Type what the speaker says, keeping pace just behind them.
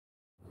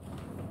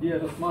Dear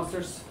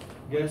Toastbusters,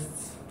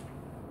 guests,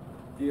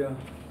 dear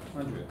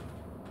Andrea,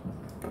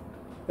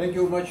 thank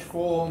you very much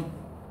for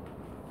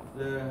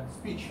the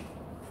speech.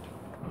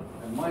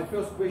 And my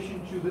first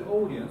question to the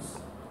audience,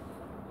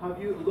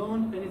 have you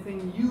learned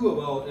anything new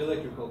about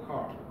electrical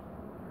car?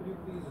 Could you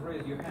please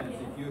raise your hands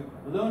if you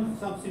learned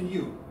something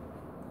new?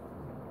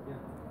 Yeah,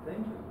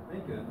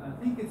 thank you. I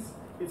think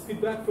it's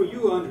feedback for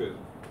you, Andrew,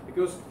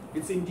 because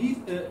it's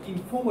indeed an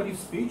informative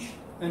speech,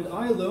 and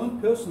I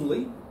learned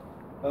personally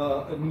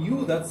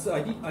knew that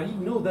I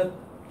didn't know that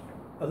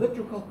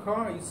electrical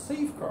car is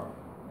safe car,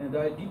 and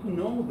I didn't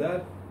know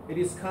that it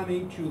is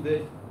coming to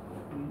the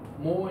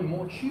more and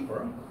more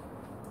cheaper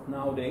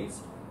nowadays.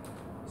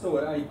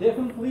 So I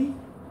definitely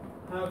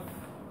have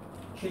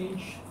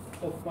changed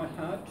of my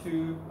head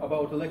to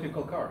about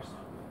electrical cars.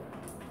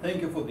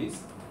 Thank you for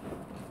this.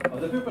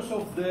 The purpose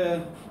of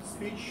the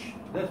speech,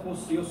 that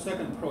was your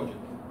second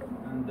project,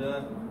 and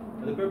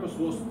the purpose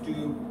was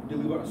to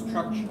deliver a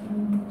structure.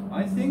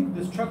 I think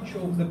the structure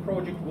of the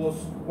project was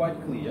quite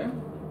clear.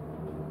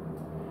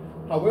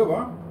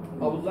 However,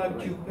 I would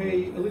like to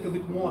pay a little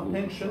bit more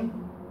attention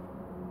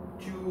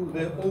to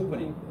the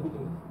opening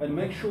and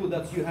make sure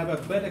that you have a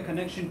better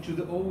connection to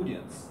the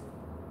audience.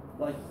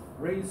 Like,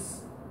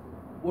 raise,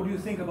 what do you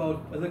think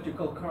about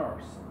electrical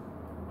cars?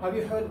 Have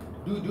you heard,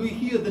 do you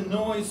hear the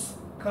noise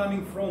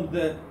coming from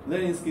the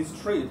Leninsky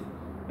Street?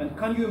 And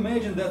can you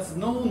imagine that's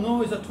no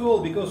noise at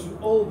all, because we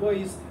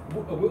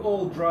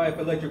all drive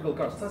electrical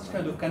cars. Such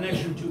kind of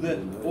connection to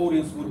the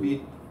audience would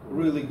be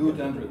really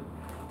good, Andrew.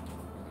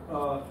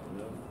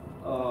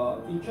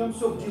 In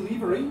terms of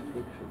delivery,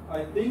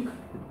 I think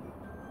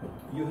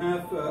you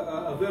have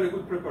a very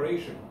good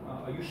preparation.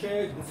 You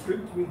shared the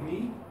script with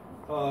me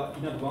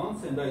in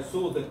advance, and I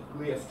saw the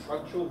clear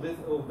structure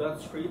of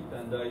that script,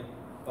 and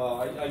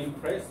I'm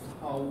impressed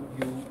how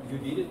you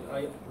did it.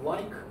 I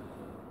like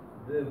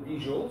the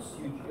visuals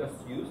you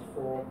just used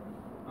for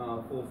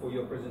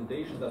your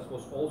presentation. That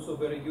was also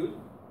very good.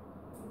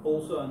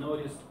 Also, I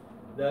noticed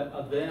that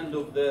at the end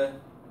of the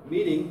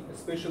meeting,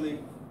 especially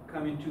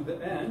coming to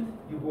the end,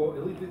 you were a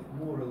little bit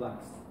more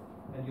relaxed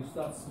and you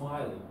start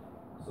smiling.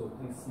 So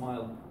please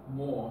smile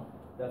more.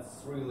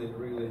 That's really,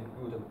 really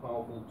good and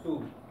powerful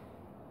too.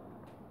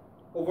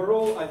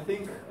 Overall, I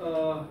think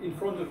in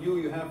front of you,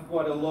 you have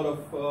quite a lot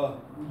of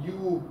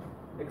new,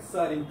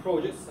 exciting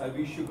projects. I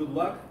wish you good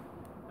luck,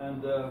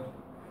 and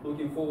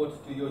looking forward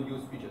to your new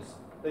speeches.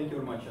 Thank you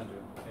very much,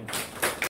 Andrew. Thank you.